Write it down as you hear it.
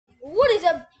What is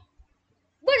up?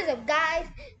 What is up, guys?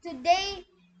 Today,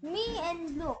 me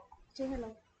and Luke. Say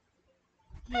hello.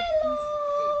 Hello.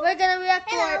 We're gonna react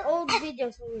to our old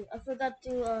videos. Wait, I forgot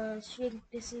to shrink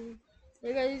this.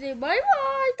 They're gonna say bye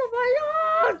bye to my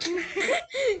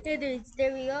Anyways,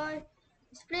 there we are.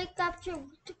 Display capture.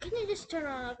 Can you just turn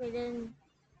on? Okay, then.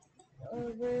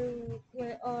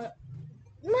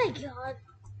 My God.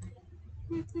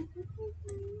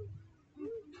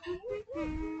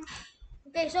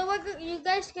 Okay, so you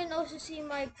guys can also see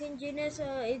my cringiness.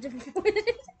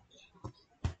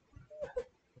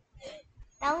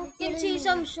 You can see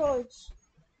some shorts.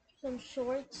 Some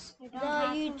shorts.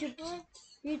 The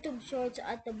YouTube shorts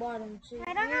at the bottom. So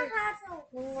I don't know how to.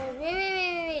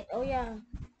 wait. Oh yeah,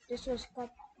 this was How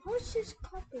is this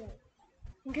copyright?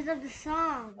 Because of the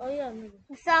song. Oh yeah, maybe.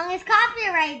 The song is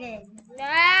copyrighted.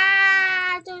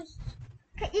 Ah, those.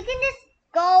 You can just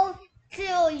go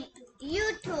to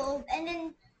YouTube and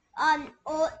then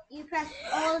you press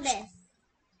all this.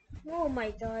 Oh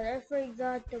my God, I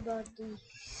forgot about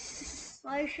this.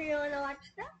 Are you sure you wanna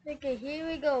watch that? Okay, here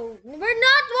we go. We're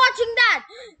not watching that.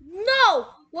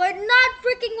 No, we're not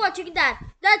freaking watching that.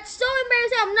 That's so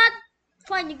embarrassing. I'm not.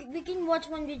 Fine, we can watch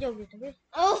one video of it. Okay.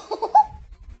 Oh.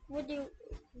 What do you?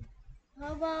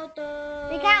 How about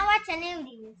We can't watch any of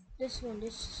these. this one?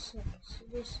 This.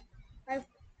 I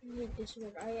hate this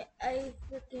one. I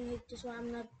freaking hate this one.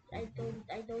 I'm not. I don't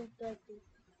like it. I don't like this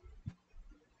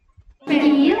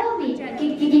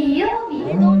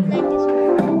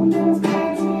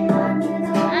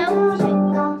one. I almost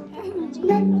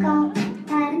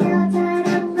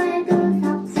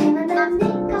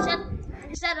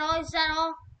Is that all? Is that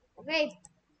all? Okay.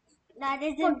 That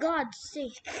is For it. God's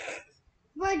sake.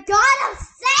 For God's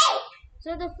sake!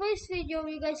 So the first video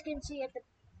you guys can see at the.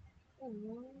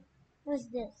 What's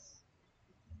this?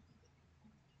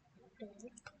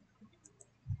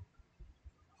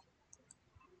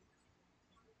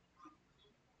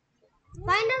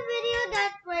 Find a video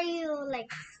that where you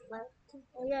like slept.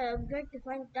 Oh yeah, I'm trying to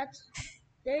find that.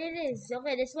 There it is.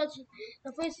 Okay, this was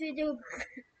the first video.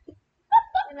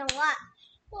 You know what?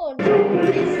 Oh no. You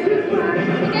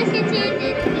guys can see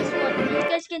it in this one. You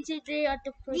guys can see it there at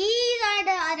the first. These are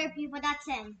the other people. That's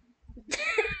him.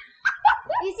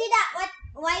 You see that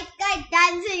white guy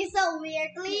dancing so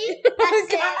weirdly?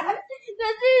 That's him.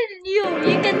 That's it. You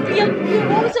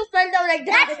also fell down like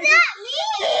that. That's not me.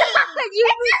 You,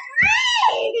 It's a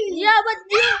ring. yeah,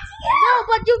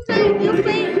 but you fell. You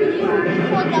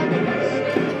fall down like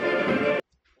that.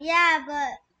 Yeah,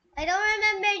 but I don't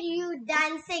remember you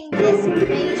dancing this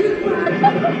crazy.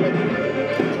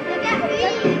 Look at me.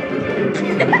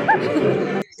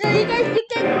 So you can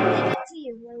see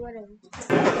him or whatever.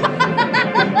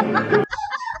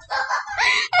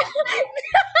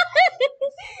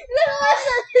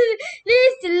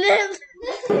 This lip.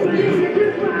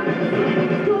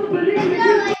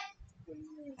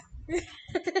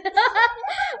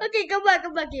 Okay, come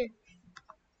back here.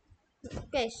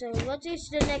 Okay, so what is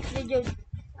the next video?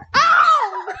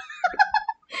 Ow!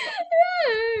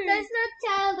 That's not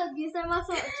child abuse. I'm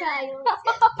also a child.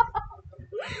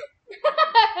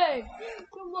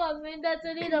 Come on, man, that's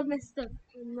a little messed up,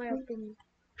 in my opinion.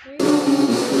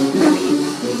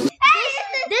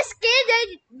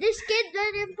 This kid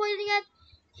that I'm pointing at,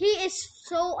 he is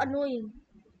so annoying.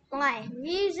 Why?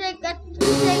 He's like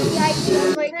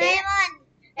right there.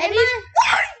 And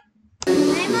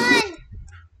Raymond!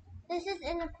 This is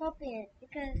inappropriate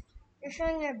because you're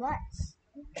showing your butts.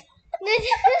 What is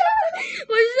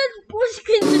that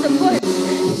pushing to the butt?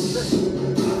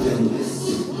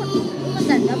 Look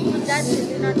at that. Put that.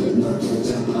 You're not doing.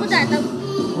 Look at that.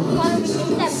 Follow me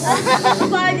steps.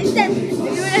 Follow the steps.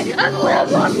 You're like, I'm gonna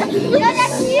walk. No,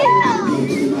 that's you.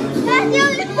 That's the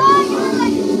only one. You're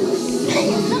like,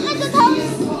 look at the top.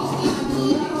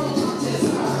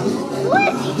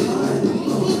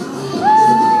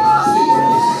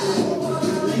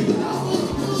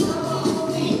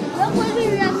 Look what we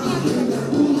reacting.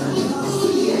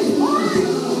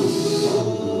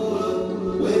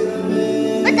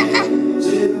 What the?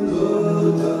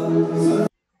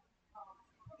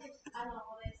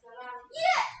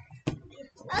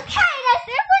 Okay, that's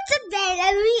it for today.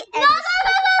 And we No.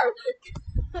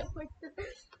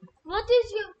 What is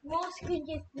your most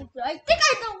cringiest video? I think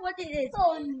I know what it is.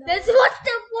 Oh no. Let's watch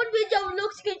the one video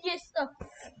Luke's cringiest stuff.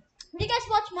 You guys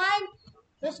watch mine?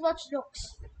 Let's watch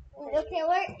Luke's. Okay,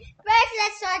 first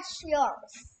let's watch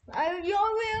yours. You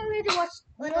already watched.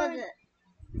 What was it?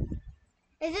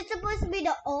 Is it supposed to be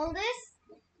the oldest?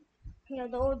 Yeah,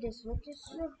 the oldest. What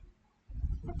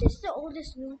is the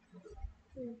oldest one?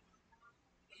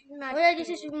 Not Oh yeah, this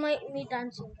is me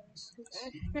dancing, guys.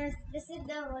 this is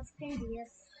the most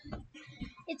cringiest.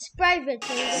 It's private.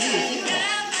 So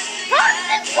how is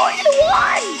it 41?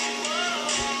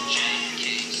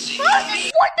 How is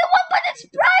it 41 but it's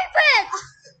private?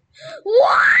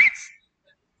 What?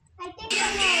 I think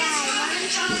I know A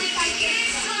John B.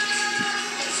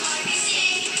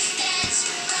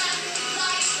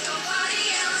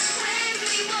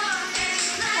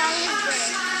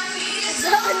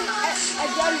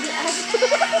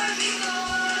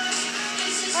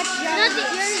 What's You're not,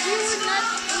 you're not,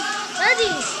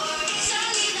 Daddy,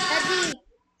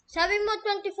 sabi mo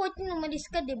 2014 umalis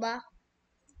ka, di ba?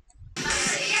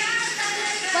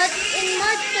 But in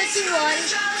March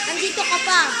 31, andito ka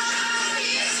pa.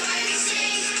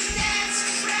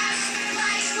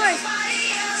 Of course,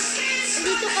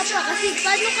 andito ka pa. Kasi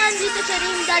paano ka andito sa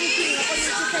ring dancing? Ako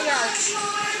yung susayaw.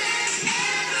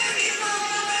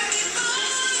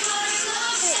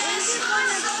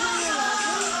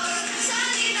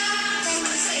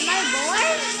 Am I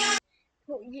bored?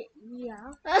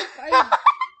 Yeah.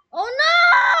 Oh no!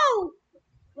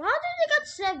 How did they get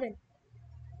 7?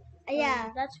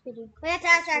 Yeah. That's pretty good. We have to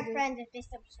ask our friends if they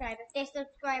subscribe. If they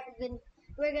subscribe,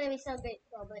 we're gonna be so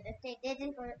grateful. But if they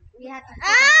didn't, we have to.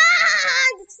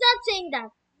 It's not saying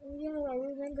that. Yeah, I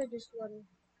remember this one.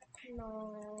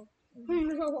 No.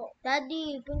 No.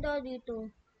 Daddy, punta ka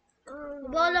dito.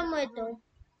 Diba alam mo ito?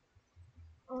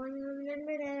 Oh, I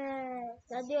remember this.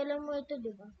 Daddy, alam mo ito,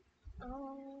 diba?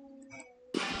 Oh.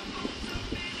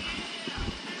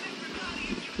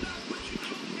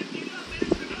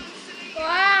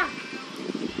 Ah!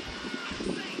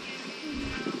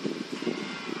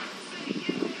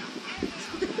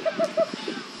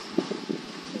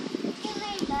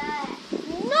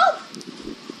 No!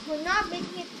 We're not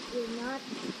making it. We're not.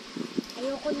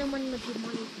 Ayoko naman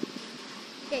mag-demonic.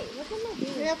 Okay, what am I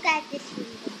doing? Look at this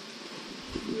video.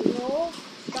 No.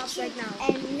 Stop right now.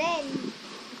 And then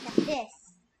look at this.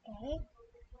 Okay.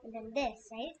 And then this,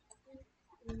 right?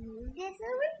 This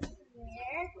over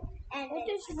here. And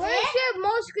Where's your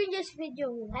most cringiest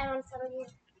video? I won't tell you.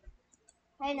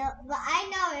 I know, but I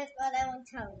know it, but I won't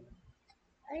tell you.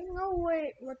 I know what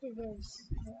it is.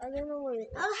 I don't know where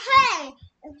it is. Oh hey!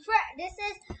 This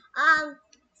is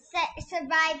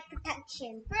survive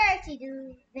protection. First you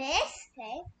do this,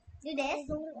 okay? Do this.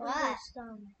 I don't What?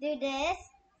 understand. Do this,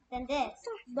 then this.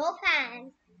 Both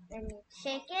hands. Then you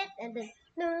shake it, and then.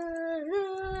 Shut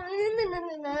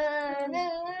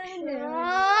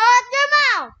your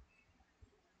mouth!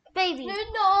 Baby. You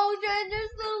know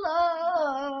you're so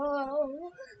low.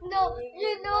 No,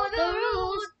 you know the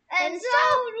rules, and so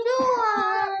do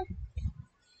I.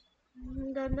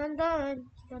 Dun dun dun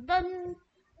dun dun.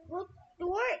 What?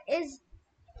 Where is?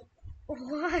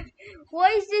 What?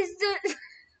 Why is this?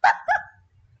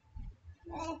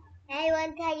 I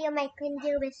want to tell you my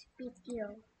cringiest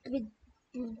video. With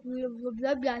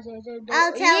blah blah blah.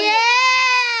 I'll tell you.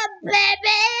 Yeah,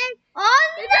 baby. Oh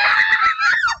no!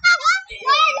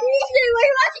 Why are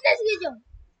you watching this video?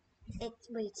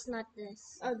 Wait, it's not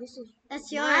this. Oh, this is.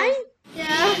 That's Mine? yours.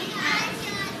 Yeah.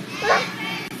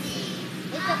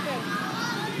 It's okay.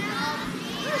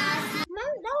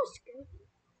 Man, that was good.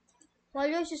 Well,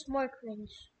 yours is more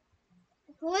cringe.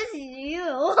 Who is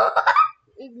you?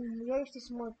 Yours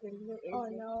is more cringe. Oh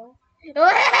no.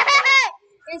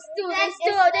 It's two. There's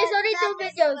two. There's only two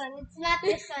videos. It's not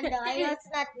this one though. I know it's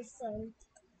not this one.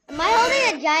 Am I holding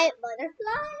a giant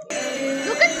butterfly?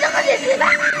 Look at this.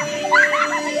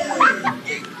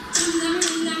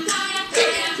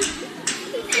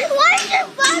 Why is your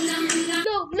butt?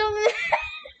 Look.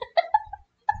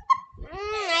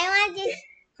 I want this.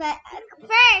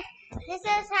 First, this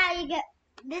is how you get.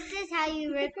 This is how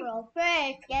you rickroll.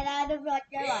 First, get out of what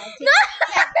you're watching. No.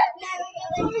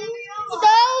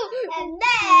 And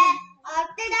then,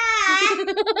 after that,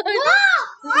 rickroll.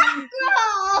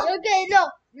 Okay,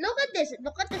 look at this.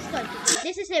 Look at this one.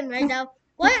 This is him right now.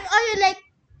 Why are you like?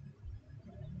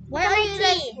 Why are you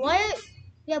like? Why?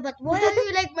 Yeah, but why are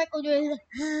you like Michael Jordan?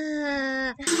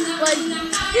 But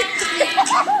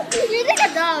you're like a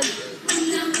dog.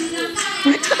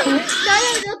 Now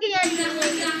you're looking at me.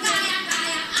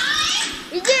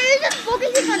 You're just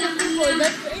focusing on the people.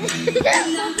 That's focusing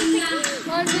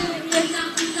on the.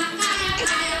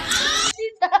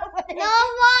 No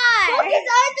more. Focus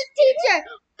on the teacher.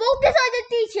 Focus on the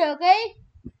teacher, okay?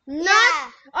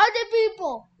 Not other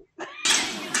people.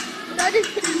 No, this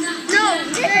is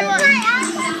my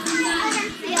answer.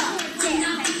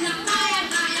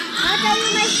 I'll tell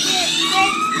you my fear.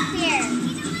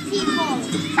 People.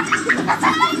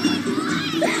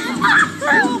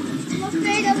 I'm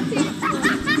afraid of people.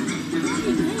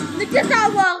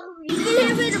 Nagsasawa ako. You can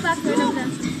hear me in the password of them.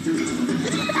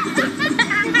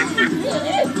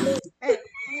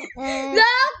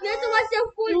 Look, you have to watch the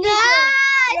full No, video.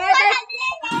 it's Yeah,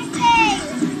 not anything.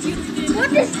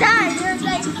 what is that? You're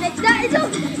like that.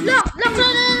 Look, no.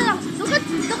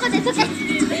 Look at it, okay?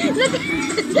 Look,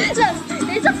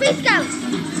 it's a face cam.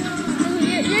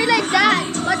 You're like that,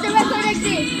 but the rest are like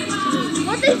this.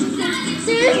 What is this?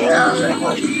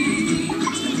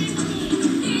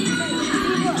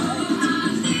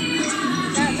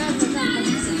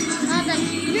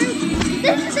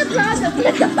 This is the problem.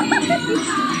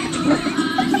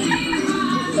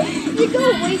 You go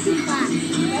way too fast.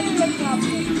 That's the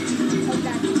problem of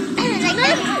that. Like no,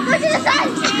 go to the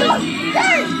side. Go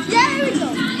there. There we go.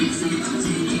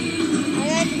 I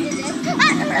have to do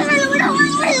this.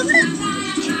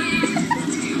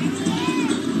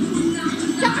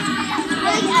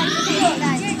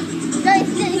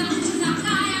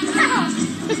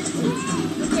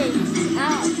 Okay.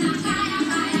 Ow.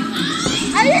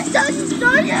 I just don't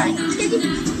start it.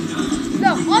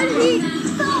 No, only.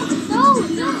 No.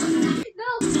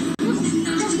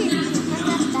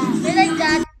 They're like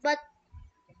that, but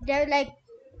they're like.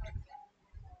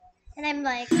 And I'm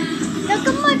like, no,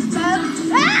 come on, bro.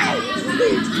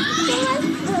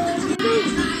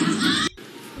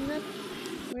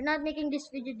 We're not making this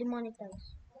video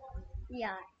demonetized.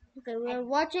 Yeah. Okay, we're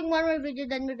watching one more video,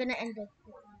 then we're gonna end it.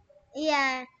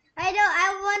 Yeah. I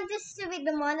want this to be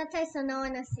demonetized so no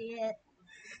one will see it.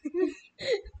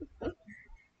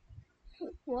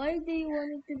 Why do you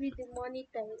want it to be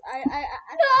demonetized?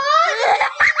 No!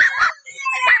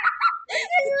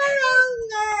 It's no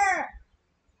longer.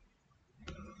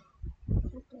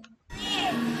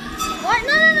 What?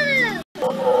 No.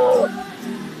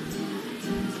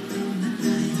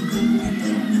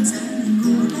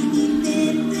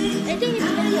 I think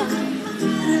it's very young.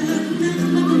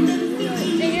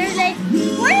 So you're like,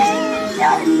 what are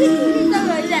you doing?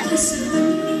 Like that.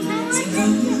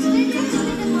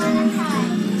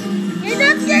 You're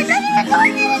not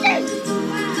doing anything.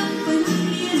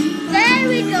 There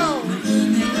we go.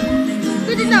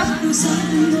 Good enough.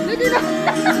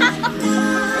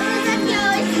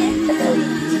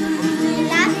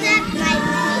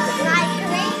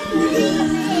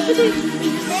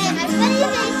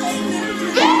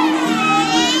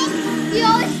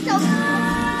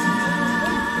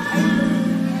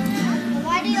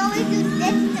 Why do you always do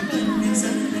this to me?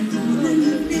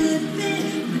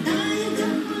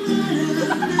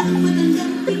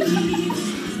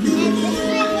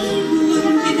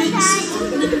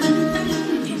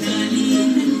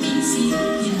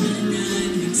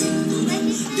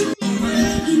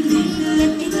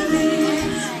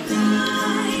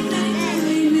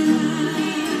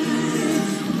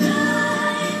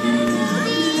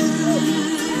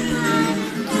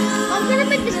 I'm gonna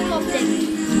make this public.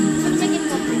 I'm make it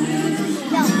public.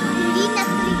 No, hindi na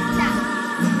krista.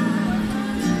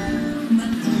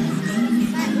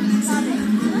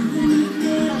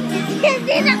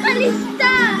 Hindi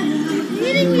nakalista.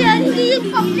 Hindi yan. Hindi yung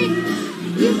public.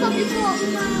 Yung public ko.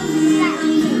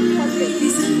 Public.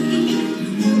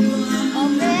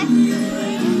 Okay.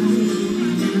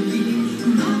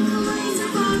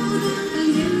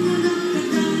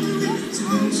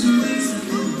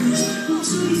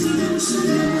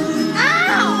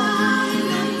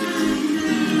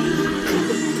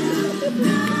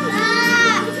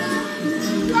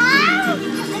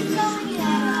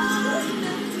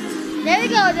 There we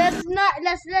go.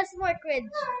 That's less more cringe.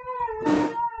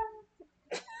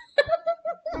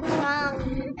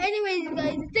 Anyways,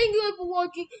 guys, thank you all for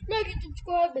watching. Like and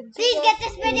subscribe. And Please get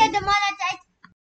this video demonetized